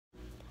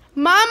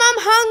Mom, I'm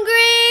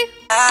hungry!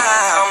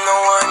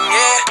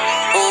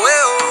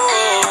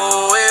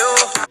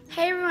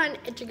 Hey everyone,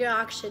 it's your girl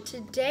Aksha.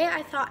 Today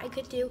I thought I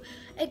could do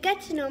a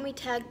get to know me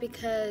tag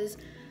because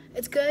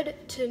it's good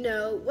to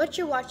know what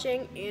you're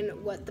watching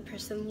and what the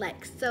person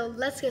likes. So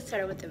let's get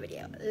started with the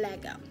video.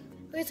 Let's go.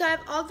 Okay, so I have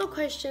all the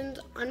questions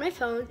on my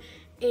phone,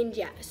 and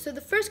yeah, so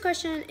the first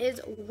question is,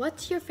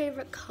 what's your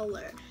favorite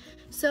color?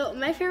 So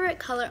my favorite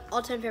color,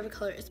 all-time favorite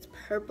color is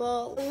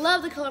purple.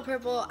 Love the color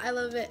purple. I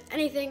love it.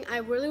 Anything. I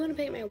really want to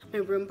paint my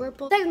room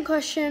purple. Second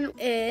question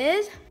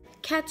is,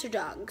 cats or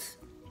dogs?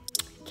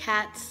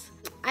 Cats.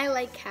 I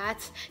like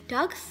cats.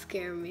 Dogs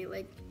scare me.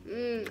 Like,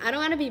 I don't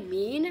want to be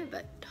mean,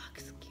 but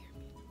dogs scare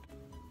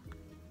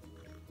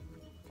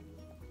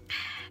me.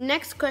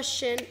 Next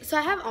question. So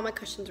I have all my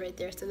questions right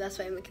there, so that's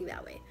why I'm looking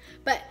that way.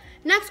 But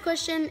next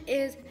question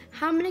is,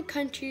 how many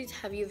countries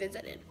have you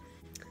visited?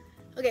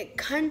 Okay,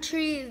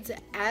 countries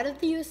out of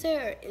the USA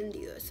or in the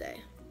USA?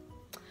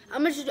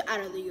 I'm gonna just do out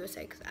of the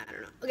USA because I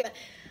don't know. Okay,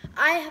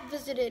 I have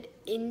visited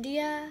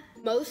India,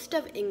 most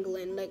of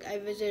England. Like I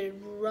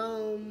visited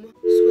Rome,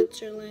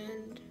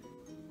 Switzerland.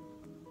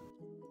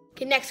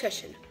 Okay, next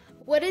question.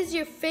 What is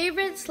your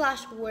favorite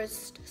 /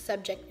 worst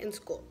subject in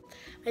school?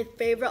 My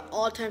favorite,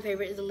 all-time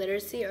favorite is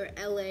literacy or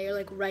LA or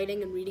like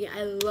writing and reading.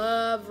 I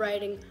love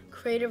writing.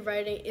 Creative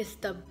writing is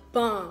the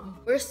bomb.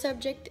 Worst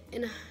subject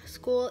in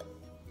school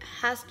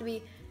has to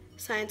be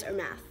science or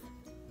math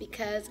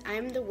because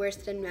I'm the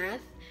worst in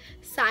math.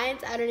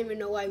 Science, I don't even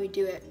know why we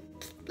do it.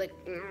 Like,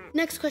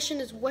 Next question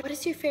is, what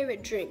is your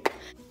favorite drink?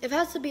 If it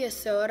has to be a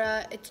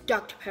soda, it's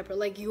Dr. Pepper,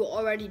 like you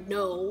already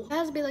know. If it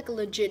has to be like a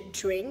legit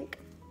drink,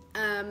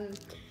 it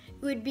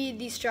would be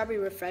the strawberry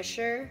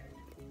refresher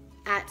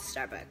at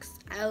Starbucks.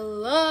 I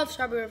love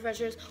strawberry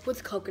refreshers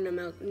with coconut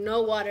milk.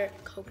 No water,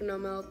 coconut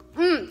milk.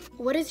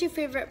 What is your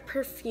favorite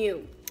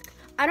perfume?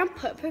 I don't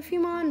put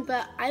perfume on,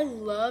 but I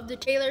love the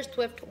Taylor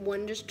Swift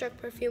Wonderstruck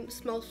perfume. It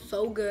smells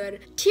so good.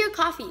 Tea or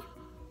coffee?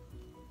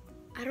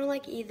 I don't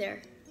like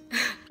either.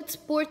 What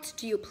sports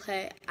do you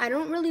play? I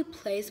don't really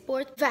play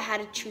sports. If I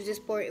had to choose a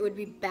sport, it would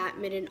be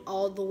badminton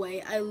all the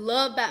way. I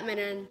love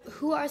badminton.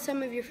 Who are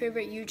some of your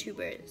favorite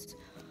YouTubers?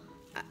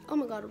 Oh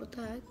my God, what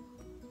the heck?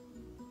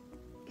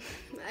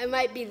 I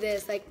might be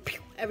this,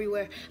 like,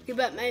 everywhere. Okay,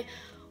 but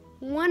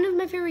one of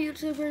my favorite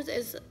YouTubers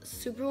is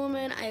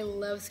Superwoman. I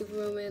love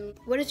Superwoman.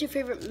 What is your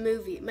favorite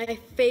movie? My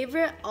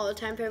favorite,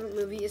 all-time favorite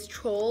movie is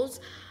Trolls.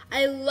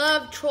 I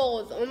love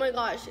Trolls. Oh my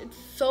gosh, it's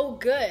so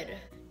good.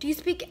 Do you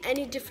speak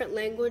any different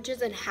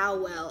languages and how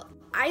well?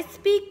 I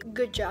speak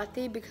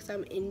Gujarati because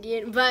I'm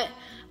Indian, but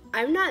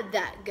I'm not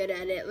that good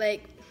at it.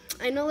 Like,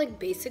 I know like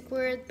basic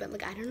words, but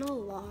like I don't know a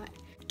lot.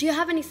 Do you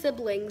have any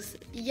siblings?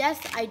 Yes,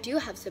 I do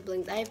have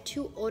siblings. I have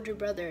 2 older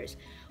brothers.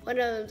 One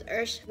of them's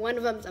Ursh, one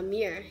of them's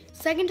Amir.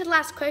 Second to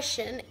last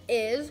question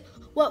is,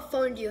 what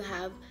phone do you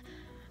have?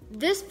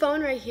 This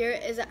phone right here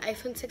is an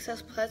iPhone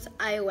 6s Plus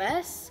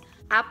iOS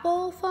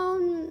Apple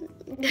phone.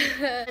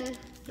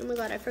 Oh my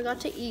God, I forgot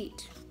to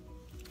eat.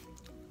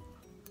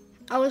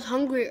 I was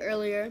hungry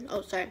earlier.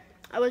 Oh, sorry.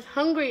 I was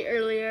hungry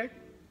earlier.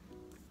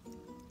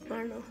 I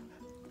don't know.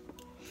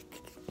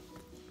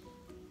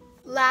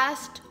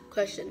 Last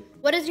question.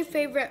 What is your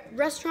favorite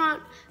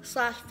restaurant /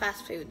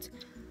 fast foods?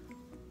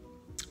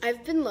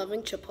 I've been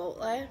loving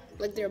Chipotle.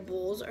 Like their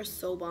bowls are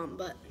so bomb,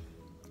 but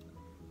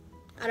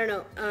I don't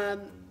know.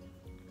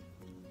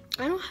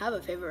 I don't have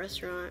a favorite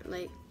restaurant.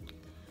 Like,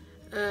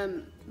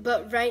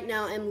 but right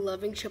now I'm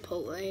loving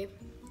Chipotle.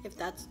 If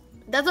that's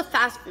a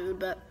fast food,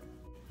 but.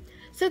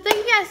 So thank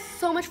you guys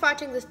so much for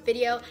watching this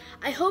video.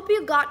 I hope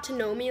you got to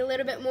know me a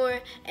little bit more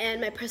and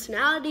my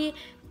personality.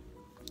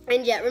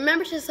 And yeah,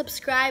 remember to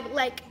subscribe,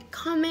 like,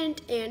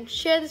 comment, and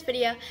share this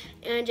video.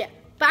 And yeah,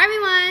 bye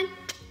everyone.